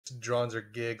Drons or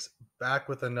Gigs back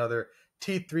with another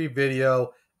T3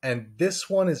 video, and this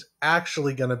one is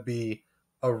actually going to be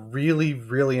a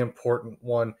really important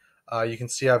one. You can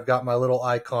see I've got my little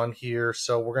icon here,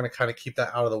 so we're going to kind of keep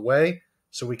that out of the way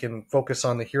so we can focus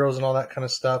on the heroes and all that kind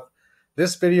of stuff.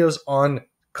 This video is on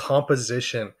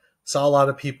composition. Saw a lot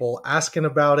of people asking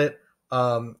about it.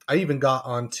 I even got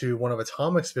onto one of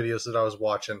Atomic's videos that I was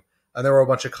watching, and there were a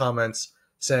bunch of comments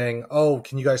saying, "Oh,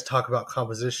 can you guys talk about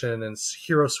composition and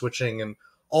hero switching and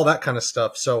all that kind of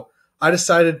stuff?" So I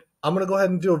decided I'm going to go ahead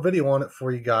and do a video on it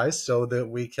for you guys so that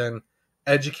we can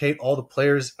educate all the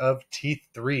players of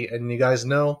T3. And you guys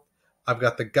know I've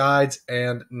got the guides,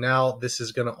 and now this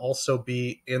is going to also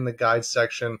be in the guide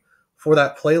section for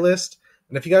that playlist.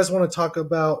 And if you guys want to talk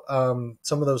about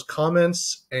some of those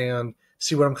comments and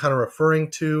see what I'm kind of referring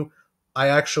to, I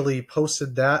actually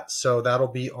posted that, so that'll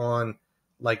be on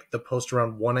like the post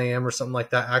around 1 a.m. or something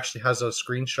like that. Actually has those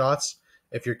screenshots.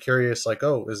 If you're curious, like,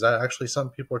 oh, is that actually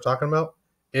something people are talking about?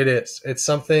 It is. It's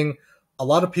something a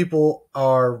lot of people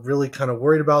are really kind of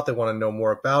worried about. They want to know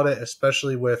more about it,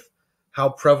 especially with how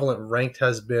prevalent ranked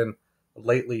has been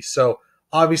lately. So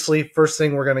obviously, first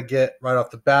thing we're going to get right off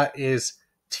the bat is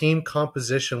team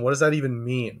composition. What does that even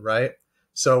mean, right?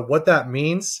 So what that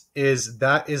means is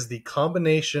that is the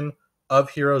combination of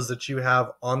heroes that you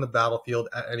have on the battlefield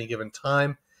at any given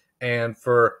time. And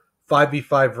for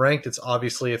 5v5 ranked, it's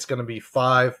going to be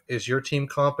 5 is your team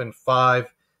comp and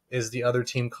 5 is the other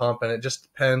team comp. And it just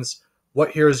depends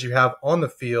what heroes you have on the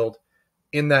field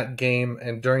in that game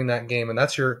and during that game. And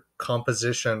that's your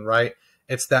composition, right?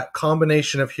 It's that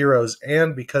combination of heroes.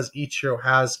 And because each hero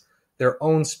has their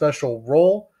own special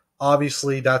role,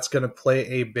 obviously that's going to play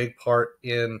a big part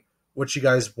in what you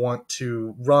guys want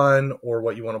to run or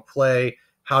what you want to play,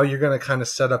 how you're going to kind of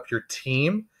set up your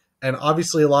team. And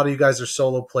obviously a lot of you guys are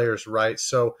solo players, right?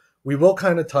 So we will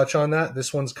kind of touch on that.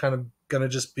 This one's kind of going to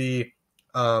just be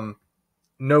no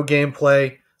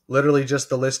gameplay, literally just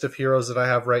the list of heroes that I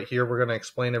have right here. We're going to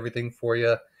explain everything for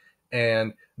you.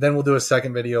 And then we'll do a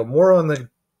second video more on the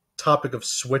topic of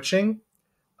switching.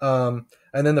 And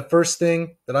then the first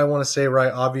thing that I want to say,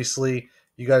 right, obviously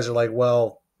you guys are like,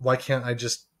 well, why can't I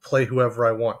just play whoever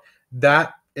I want?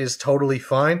 That is totally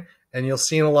fine. And you'll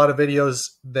see in a lot of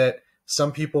videos that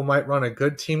some people might run a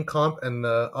good team comp and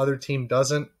the other team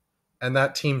doesn't, and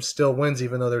that team still wins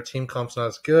even though their team comp's not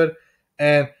as good.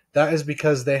 And that is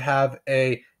because they have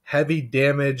a heavy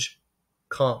damage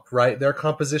comp, right? Their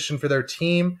composition for their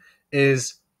team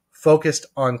is focused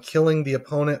on killing the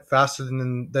opponent faster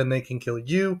than they can kill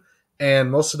you.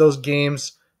 And most of those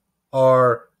games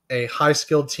are a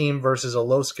high-skilled team versus a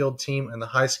low-skilled team, and the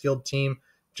high-skilled team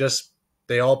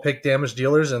they all pick damage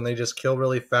dealers and they just kill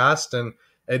really fast, and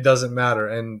it doesn't matter.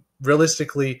 And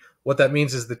realistically, what that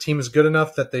means is the team is good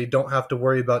enough that they don't have to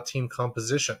worry about team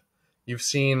composition. You've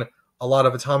seen a lot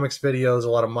of Atomic's videos, a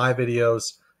lot of my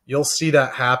videos. You'll see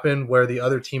that happen where the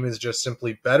other team is just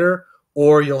simply better,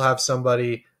 or you'll have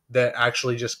somebody that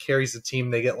actually just carries the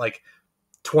team. They get like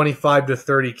 25 to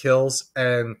 30 kills,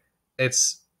 and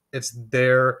it's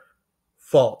their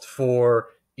fault for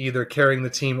either carrying the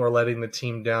team or letting the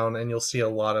team down, and you'll see a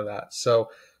lot of that. So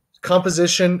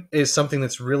composition is something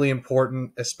that's really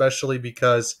important, especially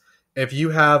because if you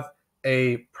have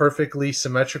a perfectly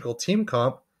symmetrical team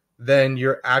comp, then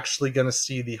you're actually going to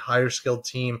see the higher skilled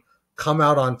team come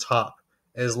out on top.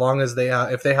 As long as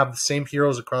if they have the same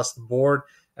heroes across the board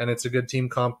and it's a good team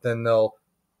comp, then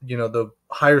the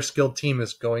higher skilled team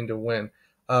is going to win.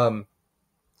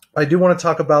 I do want to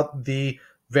talk about the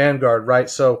Vanguard, right?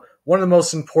 So one of the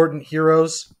most important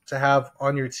heroes to have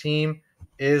on your team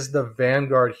is the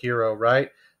Vanguard hero, right?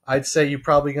 I'd say you're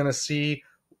probably going to see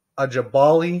a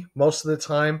Jabali most of the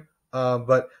time,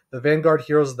 but the Vanguard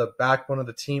hero is the backbone of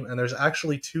the team, and there's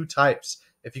actually two types.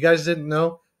 If you guys didn't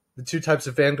know, the two types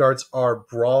of Vanguards are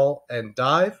Brawl and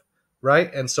Dive,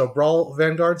 right? And so Brawl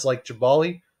Vanguards like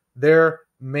Jabali, their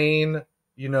main,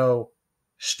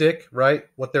 shtick, right?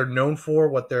 What they're known for,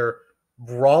 what they're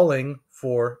brawling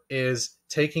for is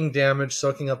taking damage,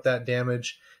 soaking up that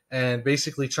damage, and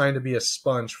basically trying to be a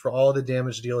sponge for all the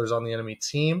damage dealers on the enemy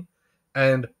team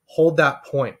and hold that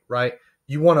point, right?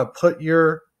 You want to put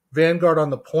your Vanguard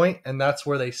on the point, and that's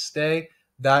where they stay.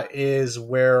 That is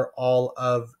where all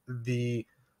of the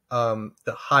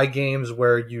high games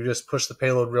where you just push the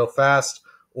payload real fast,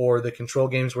 or the control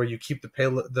games where you keep the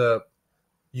payload,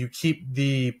 you keep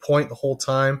the point the whole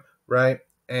time, right?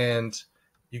 And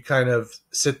you kind of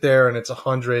sit there and it's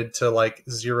 100 to like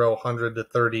 0, 100 to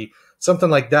 30, something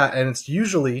like that. And it's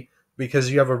usually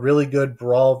because you have a really good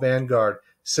Brawl Vanguard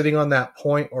sitting on that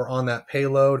point or on that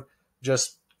payload,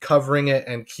 just covering it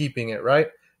and keeping it, right?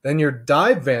 Then your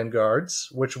dive vanguards,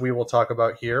 which we will talk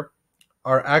about here,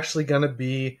 are actually going to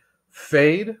be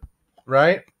Fade,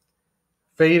 right?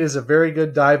 Fade is a very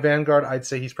good dive vanguard. I'd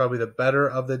say he's probably the better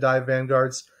of the dive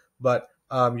vanguards. But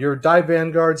your dive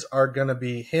vanguards are going to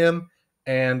be him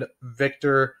and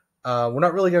Victor. We're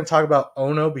not really going to talk about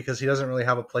Ono because he doesn't really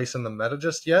have a place in the meta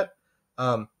just yet.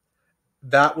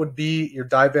 That would be your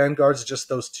dive vanguards, just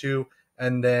those two.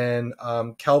 And then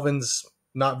Kelvin's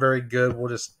not very good. We'll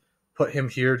just put him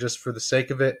here just for the sake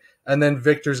of it. And then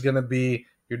Victor's going to be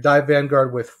your dive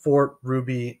vanguard with Fort,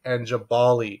 Ruby, and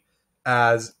Jabali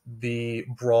as the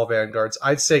Brawl vanguards.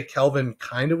 I'd say Kelvin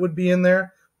kind of would be in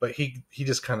there, but he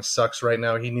just kind of sucks right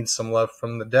now. He needs some love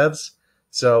from the devs.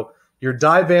 So your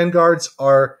dive vanguards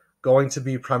are going to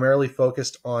be primarily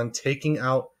focused on taking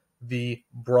out the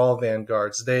Brawl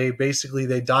vanguards. They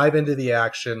dive into the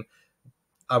action.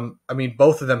 I mean,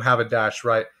 both of them have a dash,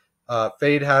 right?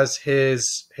 Fade has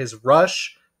his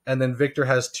rush, and then Victor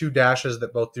has 2 dashes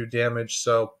that both do damage.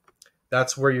 So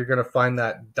that's where you're going to find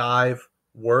that dive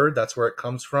word. That's where it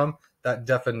comes from. That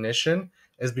definition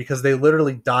is because they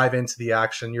literally dive into the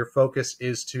action. Your focus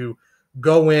is to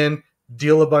go in,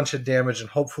 deal a bunch of damage, and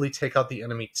hopefully take out the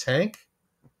enemy tank,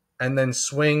 and then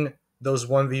swing those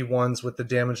 1v1s with the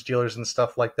damage dealers and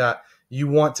stuff like that. You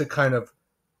want to kind of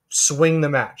swing the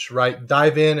match, right?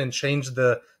 Dive in and change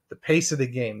the pace of the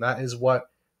game. That is what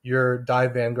your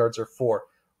dive vanguards are for,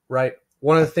 right?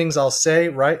 One of the things I'll say,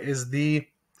 right, is the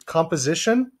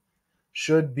composition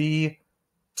should be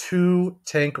 2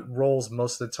 tank roles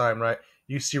most of the time, right?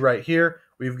 You see right here,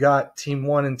 we've got Team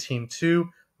 1 and Team 2.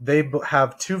 They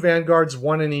have 2 vanguards,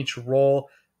 1 in each role,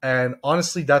 and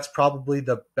honestly, that's probably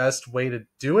the best way to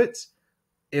do it,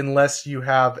 unless you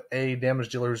have a damage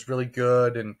dealer who's really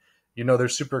good and they're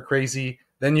super crazy.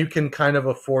 Then you can kind of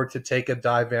afford to take a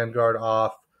dive vanguard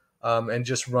off and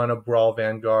just run a Brawl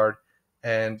vanguard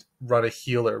and run a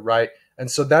healer, right? And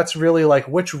so that's really like,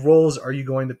 which roles are you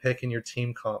going to pick in your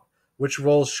team comp? Which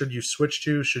roles should you switch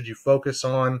to? Should you focus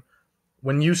on?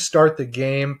 When you start the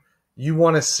game, you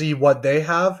want to see what they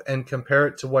have and compare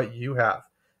it to what you have.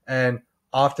 And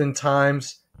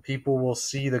oftentimes people will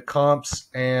see the comps,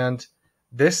 and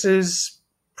this is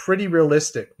pretty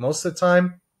realistic. Most of the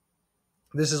time,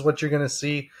 this is what you're going to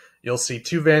see. You'll see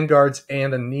 2 vanguards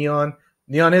and a Neon.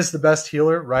 Neon is the best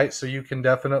healer, right? So you can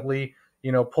definitely,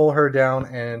 pull her down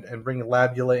and bring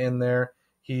Labula in there.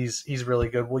 He's really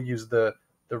good. We'll use the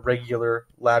regular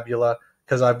Labula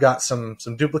because I've got some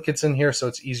duplicates in here, so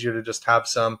it's easier to just have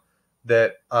some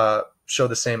that show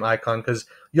the same icon, because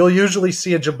you'll usually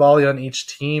see a Jabali on each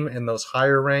team in those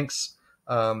higher ranks.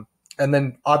 And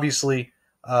then obviously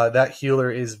that healer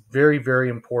is very, very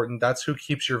important. That's who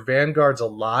keeps your vanguards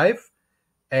alive.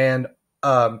 And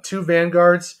 2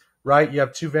 vanguards, right? You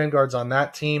have 2 vanguards on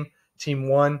that team, Team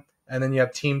 1, and then you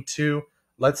have Team 2.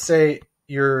 Let's say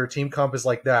your team comp is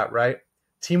like that, right?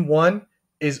 Team 1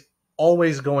 is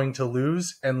always going to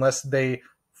lose unless they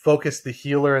focus the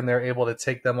healer and they're able to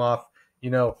take them off.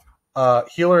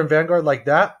 Healer and vanguard like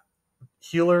that,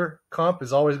 healer comp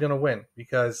is always going to win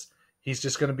because he's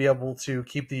just going to be able to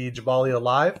keep the Jabali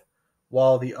alive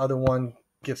while the other one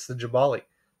gets the Jabali.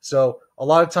 So a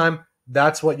lot of time,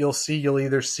 that's what you'll see. You'll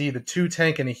either see the 2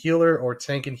 tank and a healer or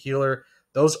tank and healer.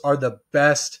 Those are the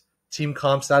best team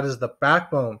comps. That is the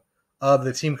backbone of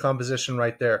the team composition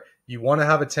right there. You want to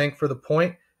have a tank for the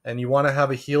point, and you want to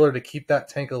have a healer to keep that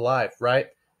tank alive, right?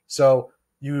 So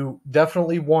you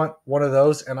definitely want one of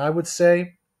those, and I would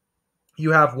say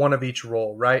you have one of each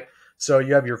role, right? So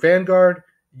you have your vanguard,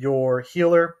 your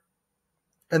healer,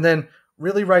 and then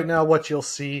really right now what you'll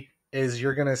see is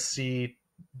you're going to see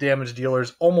damage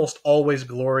dealers, almost always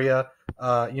Gloria.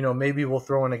 Maybe we'll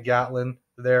throw in a Gatlin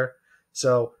there.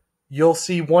 So you'll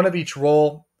see one of each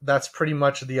role. That's pretty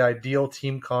much the ideal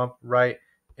team comp, right?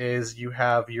 Is you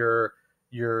have your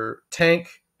tank,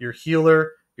 your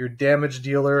healer, your damage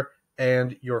dealer,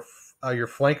 and your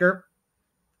flanker.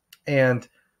 And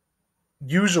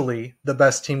usually the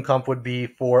best team comp would be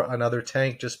for another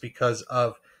tank, just because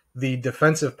of the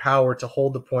defensive power to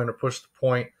hold the point or push the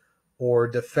point or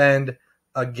defend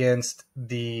against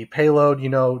the payload,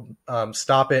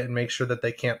 stop it and make sure that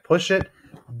they can't push it.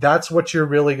 That's what you're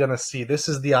really going to see. This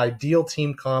is the ideal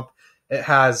team comp. It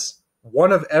has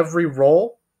one of every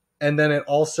role, and then it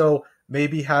also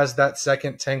maybe has that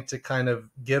second tank to kind of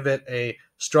give it a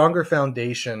stronger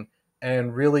foundation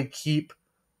and really keep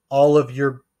all of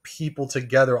your people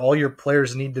together. All your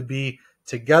players need to be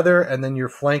together, and then your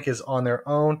flank is on their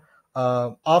own.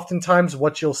 Oftentimes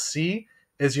what you'll see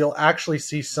is you'll actually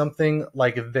see something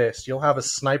like this. You'll have a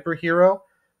sniper hero,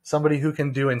 somebody who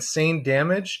can do insane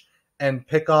damage and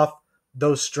pick off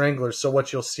those stranglers. So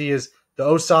what you'll see is the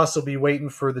Osas will be waiting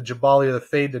for the Jabali or the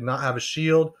Fade to not have a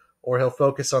shield, or he'll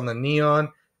focus on the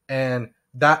Neon. And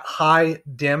that high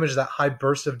damage, that high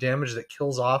burst of damage that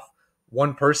kills off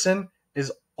one person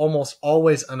is almost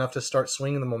always enough to start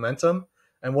swinging the momentum.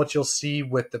 And what you'll see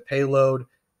with the payload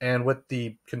and with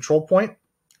the control point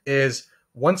is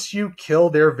once you kill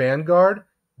their Vanguard,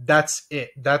 that's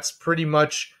it. That's pretty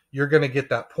much, you're going to get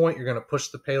that point. You're going to push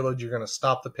the payload. You're going to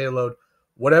stop the payload,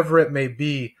 whatever it may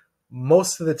be.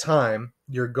 Most of the time,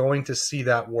 you're going to see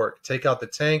that work. Take out the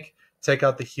tank, take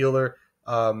out the healer.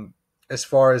 As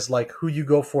far as like who you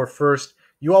go for first,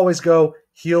 you always go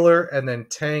healer and then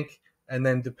tank, and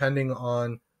then depending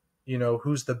on, you know,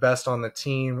 who's the best on the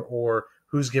team or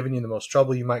who's giving you the most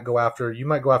trouble, you might go after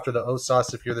the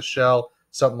Osas if you're the Shell,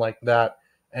 something like that.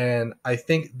 And I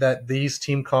think that these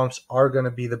team comps are going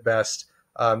to be the best.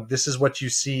 This is what you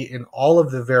see in all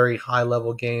of the very high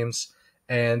level games.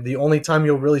 And the only time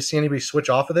you'll really see anybody switch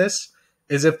off of this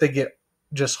is if they get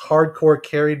just hardcore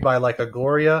carried by like a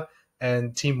Gloria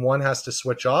and team one has to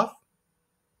switch off.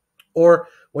 Or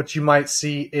what you might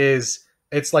see is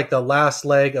it's like the last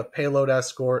leg of payload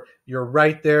escort. You're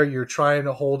right there. You're trying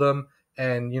to hold them.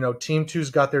 And, you know, team two's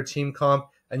got their team comp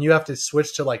and you have to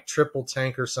switch to like triple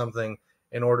tank or something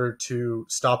in order to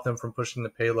stop them from pushing the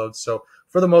payload. So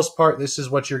for the most part, this is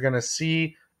what you're going to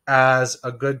see as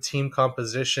a good team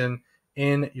composition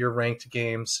in your ranked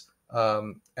games.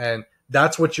 And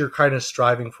that's what you're kind of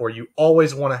striving for. You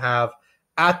always want to have,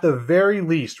 at the very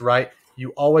least, right?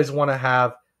 You always want to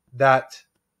have that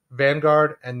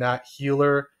Vanguard and that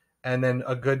healer and then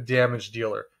a good damage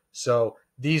dealer. So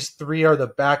these three are the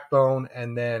backbone,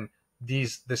 and then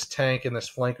this tank and this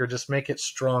flanker just make it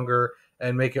stronger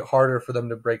and make it harder for them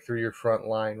to break through your front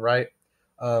line, right?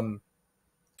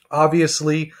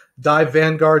 Obviously, dive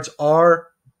Vanguards are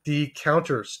the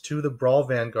counters to the Brawl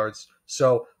Vanguards.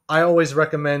 So I always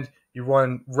recommend you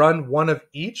run one of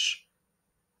each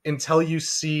until you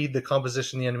see the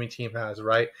composition the enemy team has,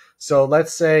 right? So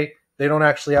let's say they don't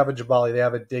actually have a Jabali, they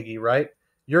have a Diggy, right?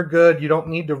 You're good. You don't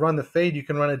need to run the Fade. You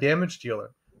can run a damage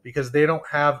dealer because they don't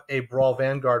have a Brawl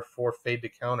Vanguard for Fade to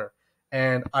counter.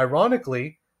 And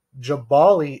ironically,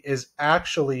 Jabali is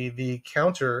actually the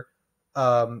counter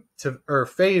or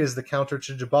Fade is the counter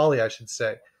to Jabali, I should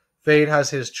say. Fade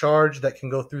has his charge that can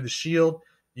go through the shield.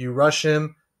 You rush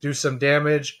him, do some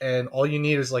damage, and all you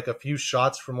need is like a few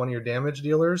shots from one of your damage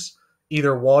dealers,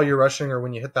 either while you're rushing or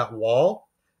when you hit that wall,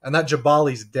 and that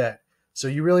Jabali's dead. So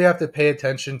you really have to pay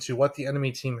attention to what the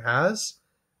enemy team has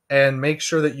and make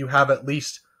sure that you have at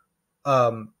least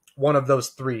one of those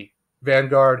three: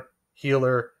 Vanguard,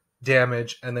 healer,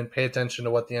 damage, and then pay attention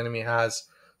to what the enemy has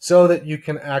so that you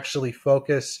can actually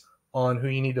focus on who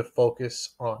you need to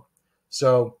focus on.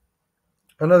 So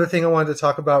another thing I wanted to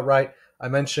talk about, right? I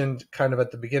mentioned kind of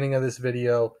at the beginning of this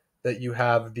video that you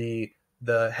have the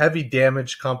heavy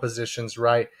damage compositions,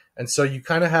 right? And so you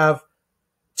kind of have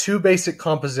two basic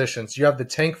compositions. You have the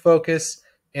tank focus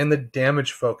and the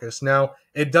damage focus. Now,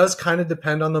 it does kind of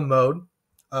depend on the mode.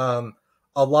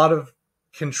 A lot of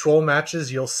control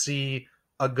matches, you'll see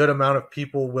a good amount of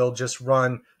people will just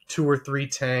run 2 or 3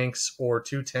 tanks or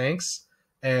 2 tanks,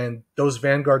 and those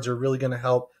Vanguards are really going to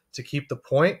help to keep the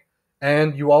point.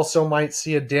 And you also might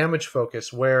see a damage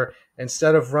focus where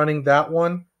instead of running that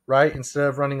one, right, instead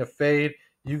of running a Fade,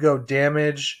 you go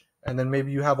damage, and then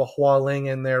maybe you have a Hua Ling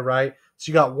in there, right? So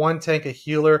you got 1 tank, a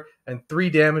healer, and 3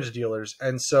 damage dealers.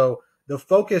 And so the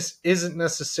focus isn't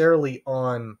necessarily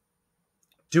on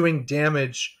doing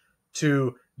damage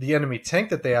to the enemy tank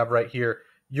that they have right here.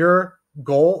 Your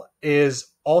goal is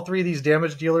all 3 of these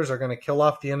damage dealers are going to kill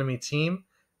off the enemy team,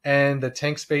 and the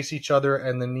tanks face each other,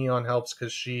 and the Neon helps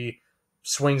because she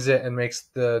swings it and makes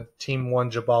the team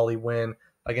 1 Jabali win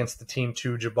against the team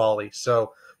 2 Jabali.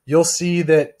 So you'll see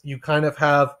that you kind of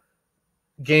have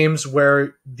games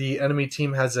where the enemy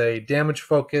team has a damage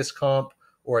focus comp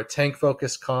or a tank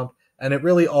focus comp, and it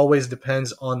really always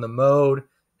depends on the mode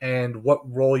and what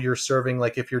role you're serving,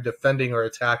 like if you're defending or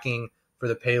attacking for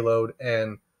the payload,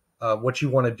 and what you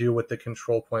want to do with the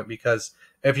control point. Because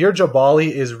if your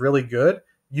Jabali is really good,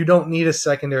 you don't need a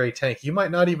secondary tank. You might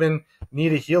not even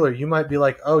need a healer. You might be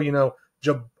like, oh, you know,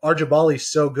 our Jabali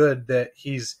is so good that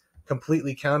he's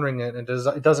completely countering it, and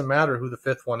it doesn't matter who the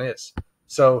 5th one is.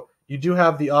 So you do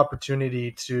have the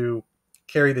opportunity to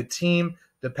carry the team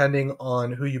depending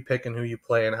on who you pick and who you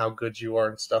play and how good you are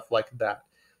and stuff like that.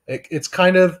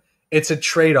 It's a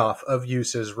trade-off of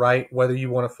uses, right? Whether you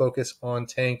want to focus on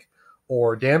tank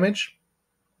or damage.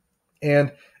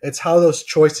 And it's how those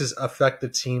choices affect the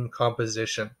team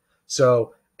composition.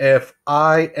 So if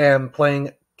I am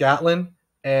playing Gatlin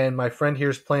and my friend here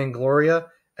is playing Gloria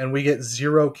and we get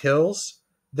 0 kills,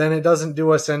 then it doesn't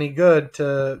do us any good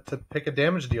to pick a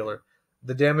damage dealer.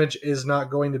 The damage is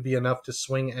not going to be enough to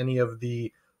swing any of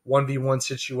the 1v1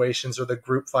 situations or the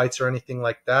group fights or anything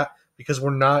like that, because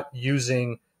we're not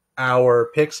using our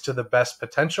picks to the best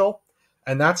potential.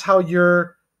 And that's how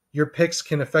your picks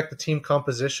can affect the team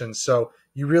composition. So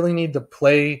you really need to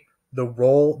play the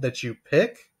role that you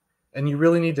pick, and you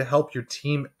really need to help your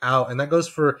team out. And that goes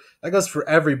for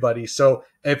everybody. So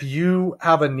if you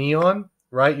have a Neon,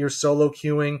 right, you're solo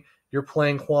queuing, you're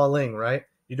playing Hua Ling, right?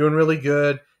 You're doing really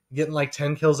good, getting like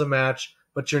 10 kills a match,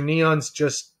 but your Neon's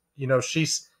just,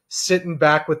 she's sitting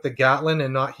back with the Gatlin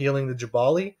and not healing the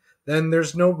Jabali, then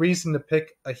there's no reason to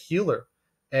pick a healer.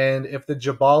 And if the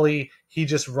Jabali, he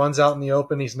just runs out in the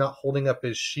open, he's not holding up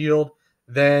his shield,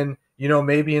 then,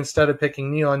 maybe instead of picking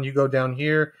Neon, you go down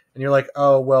here and you're like,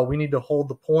 oh, well, we need to hold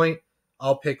the point.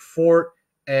 I'll pick Fort,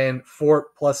 and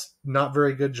Fort plus not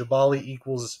very good Jabali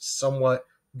equals somewhat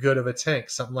good of a tank,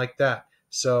 something like that.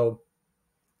 So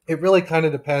it really kind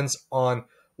of depends on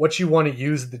what you want to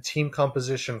use the team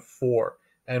composition for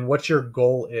and what your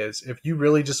goal is. If you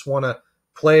really just want to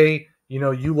play,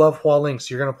 you love Hua Ling,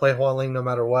 so you're going to play Hua Ling no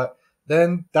matter what,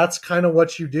 then that's kind of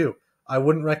what you do. I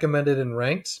wouldn't recommend it in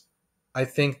ranked. I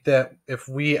think that if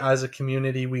we as a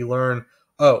community, we learn,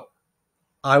 oh,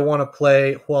 I want to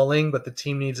play Hua Ling, but the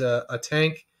team needs a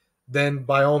tank, then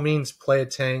by all means play a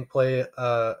tank, play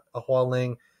a Hua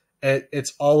Ling.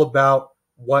 It's all about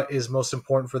what is most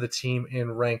important for the team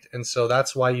in ranked. And so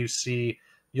that's why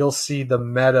you'll see the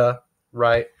meta,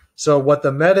 right? So what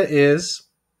the meta is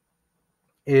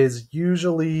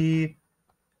usually,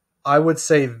 I would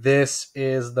say this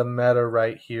is the meta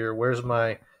right here.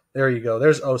 There you go.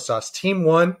 There's Osas. Team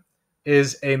 1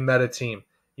 is a meta team.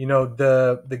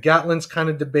 The Gatlin's kind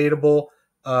of debatable.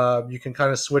 You can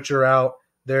kind of switch her out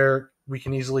there. We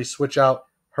can easily switch out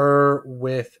her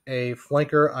with a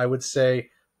flanker. I would say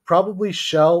probably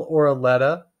Shell or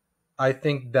Aletta. I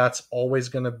think that's always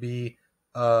going to be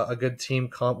a good team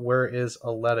comp. Where is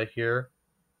Aletta here?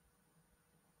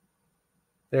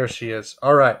 There she is.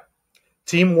 All right.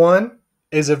 Team 1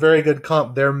 is a very good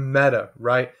comp. They're meta,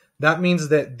 right? That means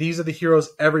that these are the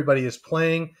heroes everybody is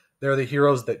playing. They're the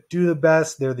heroes that do the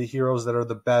best. They're the heroes that are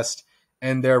the best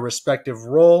in their respective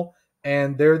role.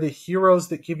 And they're the heroes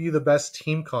that give you the best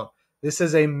team comp. This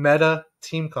is a meta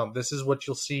team comp. This is what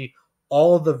you'll see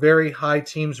all of the very high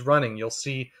teams running. You'll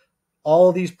see all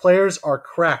of these players are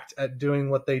cracked at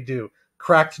doing what they do.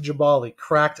 Cracked Jabali,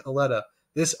 cracked Aletta.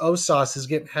 This Osas is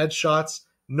getting headshots,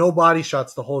 no body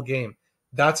shots the whole game.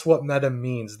 That's what meta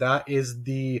means. That is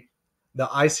the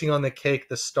icing on the cake,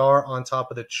 the star on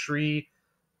top of the tree.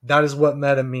 That is what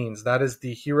meta means. That is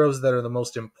the heroes that are the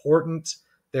most important.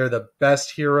 They're the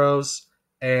best heroes,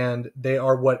 and they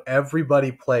are what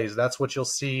everybody plays. That's what you'll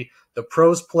see the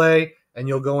pros play, and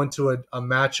you'll go into a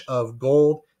match of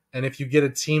gold. And if you get a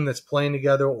team that's playing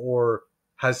together or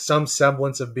has some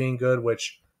semblance of being good,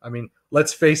 which, I mean,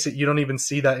 let's face it, you don't even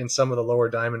see that in some of the lower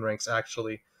diamond ranks,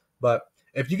 actually. But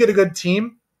if you get a good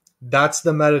team, that's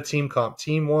the meta team comp.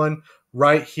 Team 1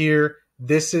 right here,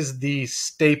 this is the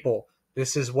staple.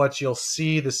 This is what you'll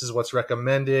see. This is what's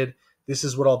recommended. This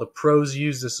is what all the pros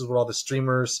use. This is what all the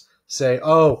streamers say,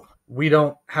 oh, we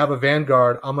don't have a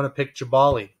Vanguard, I'm going to pick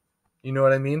Jabali. You know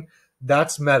what I mean?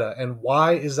 That's meta. And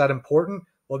why is that important?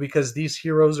 Well, because these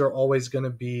heroes are always going to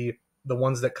be the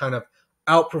ones that kind of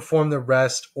outperform the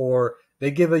rest, or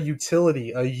they give a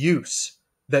utility, a use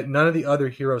that none of the other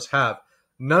heroes have.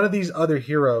 None of these other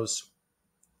heroes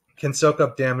can soak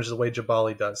up damage the way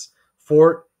Jabali does.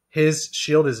 Fort, his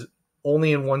shield is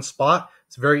only in one spot.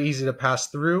 It's very easy to pass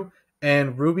through.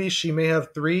 And Ruby, she may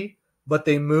have 3, but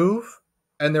they move,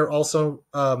 and they're also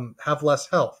have less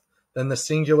health than the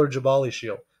singular Jabali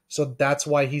shield. So that's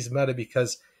why he's meta,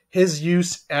 because his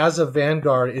use as a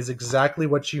Vanguard is exactly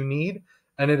what you need,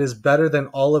 and it is better than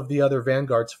all of the other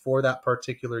Vanguards for that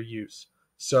particular use.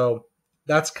 So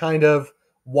that's kind of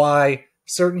why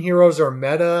certain heroes are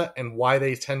meta and why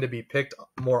they tend to be picked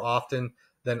more often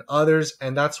than others.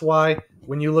 And that's why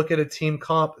when you look at a team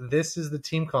comp, this is the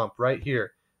team comp right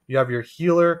here. You have your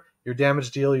healer, your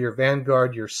damage dealer, your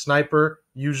Vanguard, your sniper,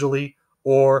 usually,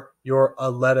 or your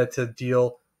Aletta to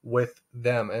deal with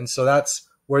them. And so that's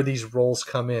where these roles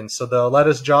come in. So the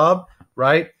Aletta's job,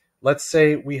 right? Let's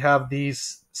say we have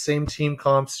these same team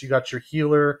comps. You got your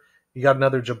healer, you got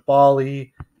another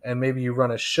Jabali, and maybe you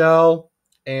run a Shell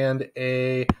and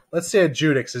let's say a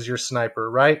Judix is your sniper,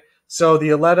 right? So the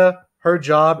Aletta, her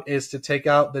job is to take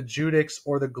out the Judix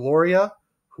or the Gloria,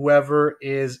 whoever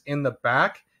is in the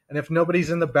back. And if nobody's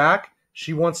in the back,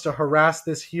 she wants to harass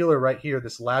this healer right here,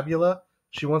 this Labula.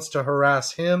 She wants to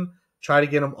harass him, try to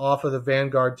get him off of the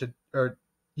Vanguard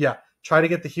try to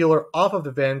get the healer off of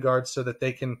the Vanguard so that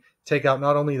they can take out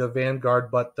not only the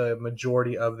Vanguard, but the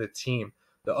majority of the team.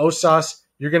 The Osas,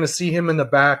 you're going to see him in the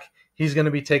back. He's going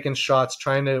to be taking shots,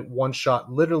 trying to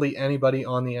one-shot literally anybody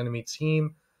on the enemy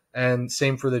team. And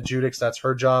same for the Judix, that's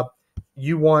her job.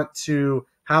 You want to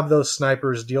have those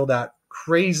snipers deal that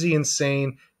crazy,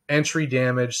 insane entry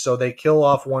damage so they kill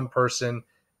off one person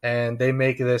and they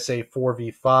make this a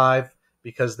 4v5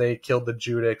 because they killed the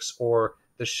Judix or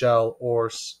the Shell or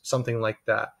something like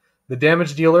that. The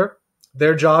damage dealer,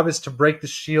 their job is to break the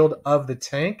shield of the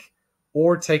tank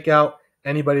or take out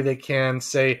anybody they can.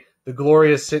 Say the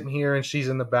Gloria is sitting here and she's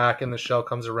in the back and the Shell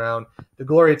comes around. The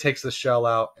Gloria takes the Shell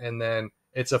out and then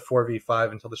it's a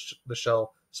 4v5 until the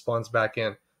Shell spawns back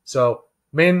in. So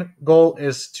main goal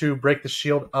is to break the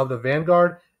shield of the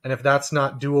Vanguard. And if that's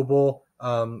not doable,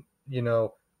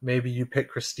 maybe you pick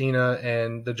Christina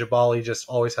and the Jabali just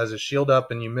always has his shield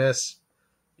up and you miss.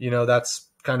 That's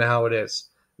kind of how it is.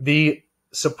 The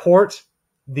support,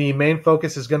 the main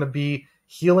focus is going to be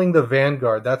healing the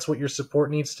Vanguard. That's what your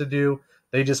support needs to do.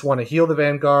 They just want to heal the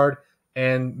Vanguard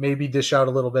and maybe dish out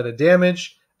a little bit of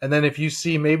damage. And then if you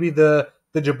see maybe the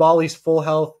Jabali's full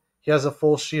health, he has a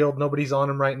full shield, nobody's on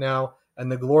him right now,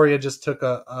 and the Gloria just took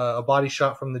a body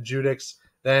shot from the Judix,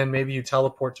 then maybe you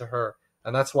teleport to her.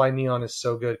 And that's why Neon is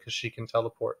so good, because she can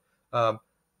teleport.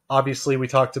 Obviously, we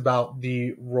talked about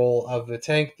the role of the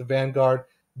tank, the Vanguard.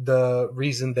 The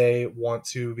reason they want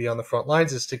to be on the front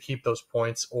lines is to keep those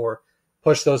points or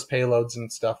push those payloads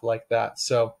and stuff like that.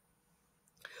 So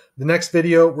the next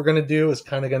video we're going to do is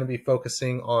kind of going to be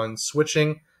focusing on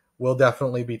switching. We'll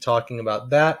definitely be talking about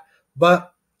that.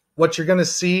 But what you're going to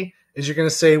see is you're going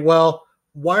to say, well,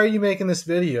 why are you making this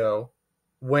video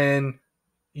when,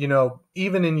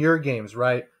 even in your games,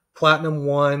 right? Platinum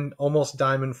 1, almost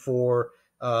Diamond 4,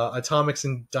 Atomics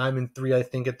in Diamond 3, I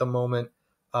think, at the moment.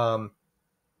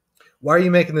 Why are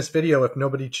you making this video if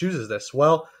nobody chooses this?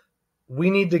 Well, we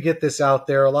need to get this out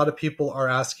there. A lot of people are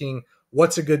asking,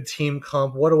 what's a good team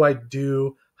comp? What do I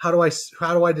do? How do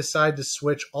I decide to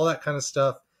switch? All that kind of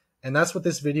stuff. And that's what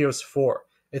this video is for.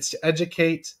 It's to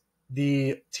educate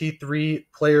the T3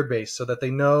 player base so that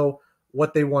they know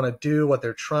what they want to do, what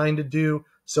they're trying to do,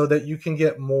 so that you can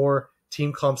get more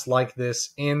team comps like this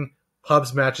in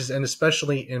pubs matches and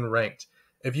especially in ranked.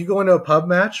 If you go into a pub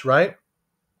match, right,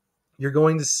 you're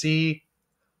going to see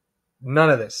none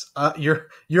of this.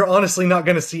 You're honestly not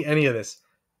going to see any of this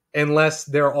unless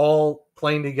they're all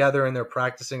playing together and they're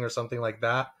practicing or something like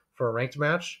that for a ranked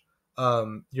match.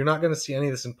 You're not going to see any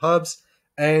of this in pubs.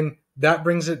 And that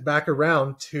brings it back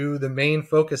around to the main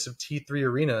focus of T3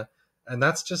 Arena, and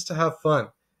that's just to have fun.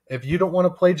 If you don't want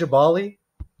to play Jabali,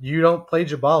 you don't play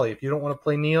Jabali. If you don't want to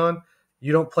play Neon,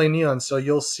 you don't play Neon. So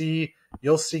you'll see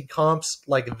comps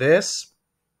like this,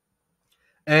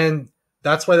 and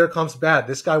that's why their comp's bad.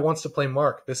 This guy wants to play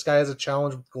Mark. This guy has a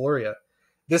challenge with Gloria.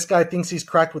 This guy thinks he's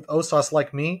cracked with Osas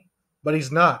like me, but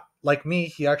he's not. Like me,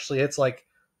 he actually hits like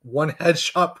one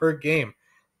headshot per game.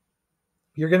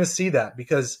 You're going to see that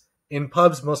because in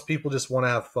pubs, most people just want to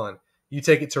have fun. You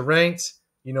take it to ranked,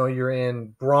 you're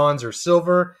in bronze or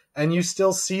silver, and you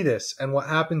still see this. And what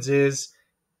happens is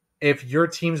if your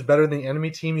team's better than the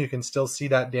enemy team, you can still see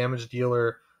that damage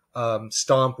dealer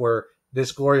stomp where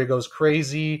this Gloria goes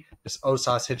crazy, this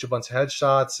Osas hits a bunch of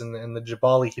headshots, and the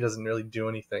Jabali, he doesn't really do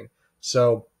anything.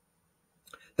 So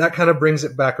that kind of brings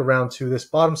it back around to this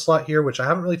bottom slot here, which I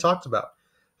haven't really talked about.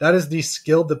 That is the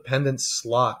skill-dependent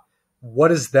slot.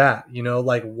 What is that?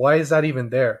 Why is that even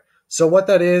there? So what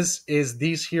that is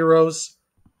these heroes,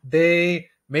 they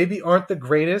maybe aren't the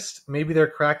greatest. Maybe they're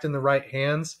cracked in the right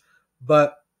hands,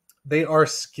 but they are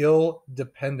skill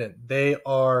dependent. They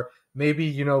are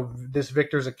maybe, this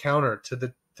Victor's a counter to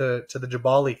the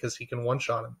Jabali because he can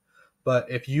one-shot him. But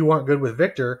if you aren't good with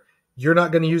Victor, you're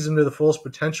not going to use him to the fullest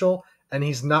potential, and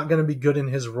he's not going to be good in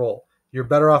his role. You're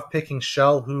better off picking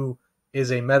Shell, who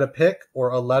is a meta pick, or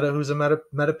Aletta, who's a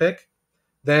meta pick,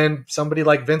 than somebody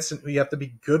like Vincent, who you have to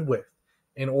be good with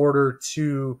in order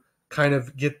to kind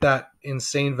of get that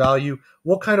insane value.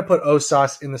 We'll kind of put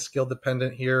Osas in the skill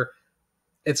dependent here.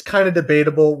 It's kind of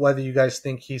debatable whether you guys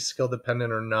think he's skill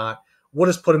dependent or not. We'll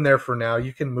just put him there for now.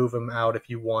 You can move him out if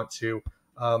you want to.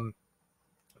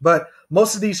 But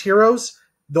most of these heroes,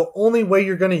 the only way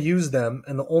you're going to use them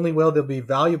and the only way they'll be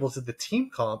valuable to the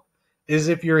team comp is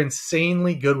if you're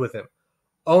insanely good with him.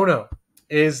 Ono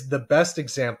is the best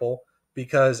example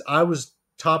because I was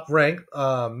top rank,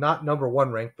 not number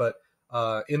one rank, but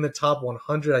in the top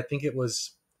 100. I think it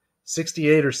was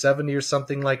 68 or 70 or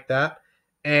something like that.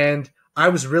 And I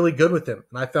was really good with him,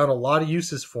 and I found a lot of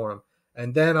uses for him.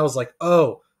 And then I was like,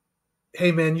 oh,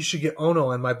 hey man, you should get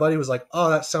Ono. And my buddy was like, oh,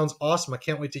 that sounds awesome. I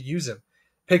can't wait to use him.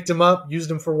 Picked him up,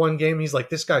 used him for one game. He's like,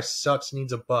 this guy sucks,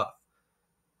 needs a buff.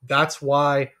 That's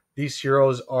why these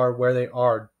heroes are where they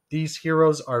are. These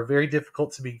heroes are very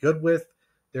difficult to be good with.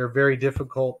 They're very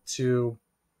difficult to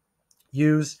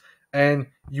use, and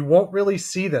you won't really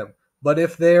see them. But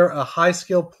if they're a high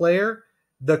skill player,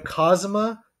 the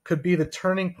Kazuma could be the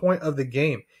turning point of the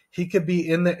game. He could be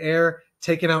in the air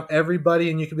taking out everybody,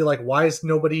 and you could be like, why is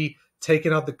nobody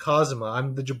taking out the Kazuma?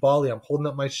 I'm the Jabali. I'm holding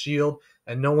up my shield,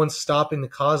 and no one's stopping the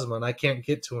Kazuma, and I can't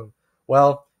get to him.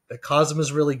 Well, the Kazuma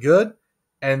is really good,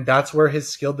 and that's where his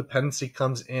skill dependency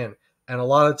comes in. And a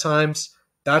lot of times,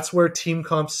 that's where team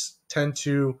comps tend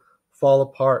to fall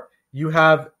apart. You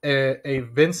have a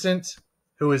Vincent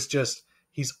who is just,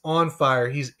 he's on fire.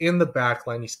 He's in the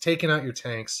backline. He's taking out your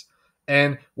tanks.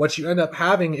 And what you end up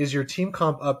having is your team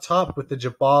comp up top with the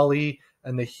Jabali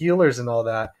and the healers and all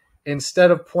that.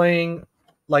 Instead of playing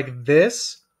like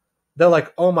this, they're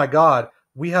like, oh my God,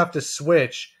 we have to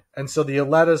switch. And so the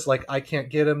Aletta's like, I can't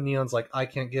get him. Neon's like, I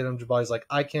can't get him. Jabali's like,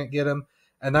 I can't get him.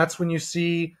 And that's when you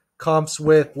see comps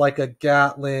with like a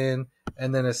Gatlin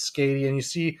and then a Skady, and you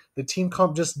see the team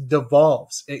comp just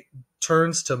devolves. It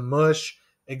turns to mush.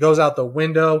 It goes out the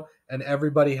window, and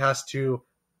everybody has to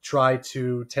try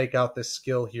to take out this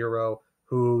skill hero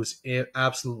who's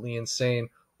absolutely insane.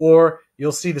 Or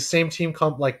you'll see the same team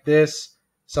comp like this.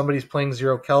 Somebody's playing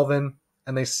Zero Kelvin,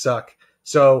 and they suck.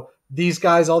 So these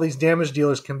guys, all these damage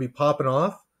dealers can be popping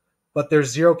off, but their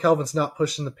Zero Kelvin's not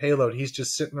pushing the payload. He's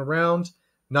just sitting around,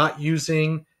 not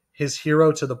using his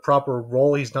hero to the proper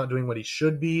role. He's not doing what he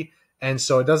should be. And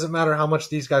so it doesn't matter how much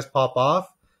these guys pop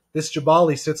off. This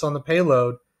Jabali sits on the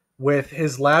payload with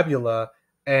his Labula,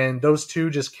 and those two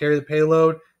just carry the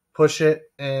payload, push it,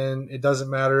 and it doesn't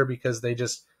matter because they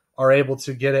just are able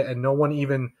to get it, and no one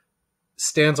even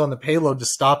stands on the payload to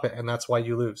stop it, and that's why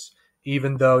you lose.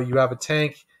 Even though you have a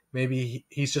tank, maybe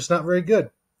he's just not very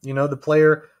good. You know, the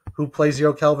player who plays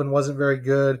Zero Kelvin wasn't very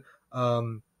good.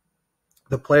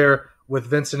 The player with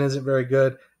Vincent isn't very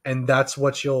good, and that's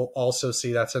what you'll also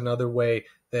see. That's another way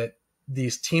that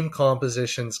these team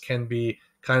compositions can be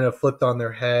kind of flipped on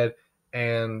their head,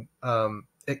 and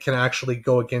it can actually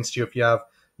go against you if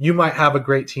you might have a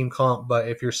great team comp, but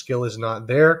if your skill is not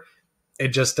there, it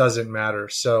just doesn't matter.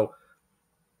 So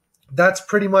that's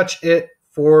pretty much it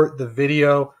for the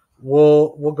video.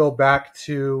 We'll go back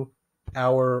to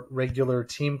our regular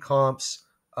team comps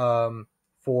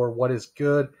for what is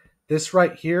good. This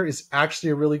right here is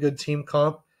actually a really good team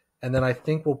comp. And then I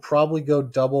think we'll probably go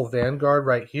double Vanguard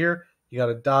right here. You got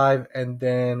to dive, and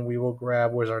then we will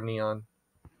grab, where's our Neon?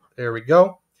 There we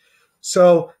go.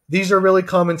 So these are really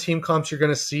common team comps you're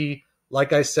going to see.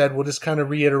 Like I said, we'll just kind of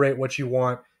reiterate what you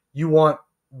want. You want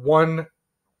one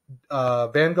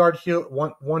Vanguard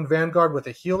one Vanguard with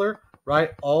a healer,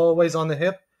 right? Always on the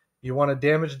hip. You want a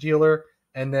damage dealer,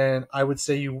 and then I would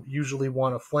say you usually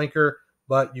want a flanker,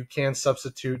 but you can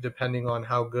substitute depending on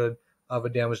how good of a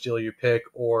damage dealer you pick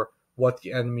or what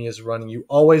the enemy is running. You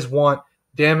always want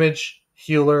damage,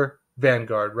 healer,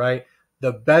 Vanguard, right?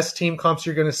 The best team comps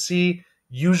you're going to see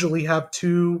usually have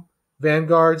 2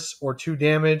 Vanguards or 2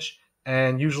 damage,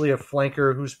 and usually a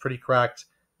flanker who's pretty cracked,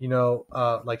 you know,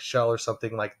 like Shell or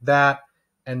something like that.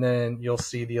 And then you'll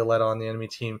see the Aletta on the enemy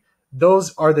team.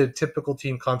 Those are the typical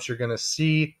team comps you're going to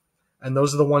see, and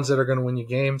those are the ones that are going to win you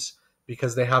games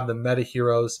because they have the meta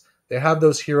heroes. They have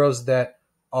those heroes that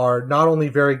are not only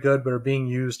very good, but are being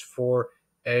used for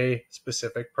a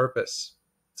specific purpose.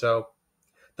 So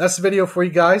that's the video for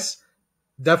you guys.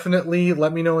 Definitely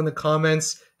let me know in the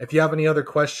comments. If you have any other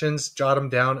questions, jot them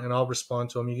down and I'll respond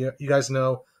to them. You guys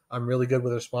know I'm really good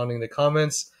with responding to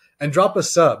comments. And drop a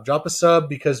sub. Drop a sub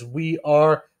because we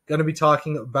are going to be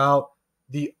talking about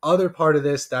the other part of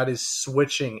this that is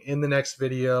switching in the next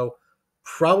video,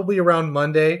 probably around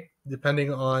Monday,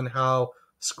 depending on how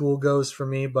school goes for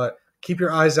me. But keep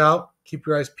your eyes out. Keep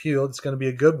your eyes peeled. It's going to be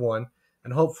a good one.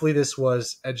 And hopefully this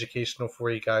was educational for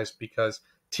you guys because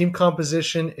team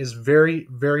composition is very,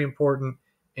 very important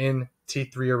in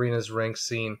T3 Arena's ranked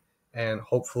scene. And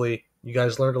hopefully you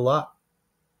guys learned a lot.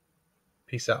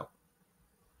 Peace out.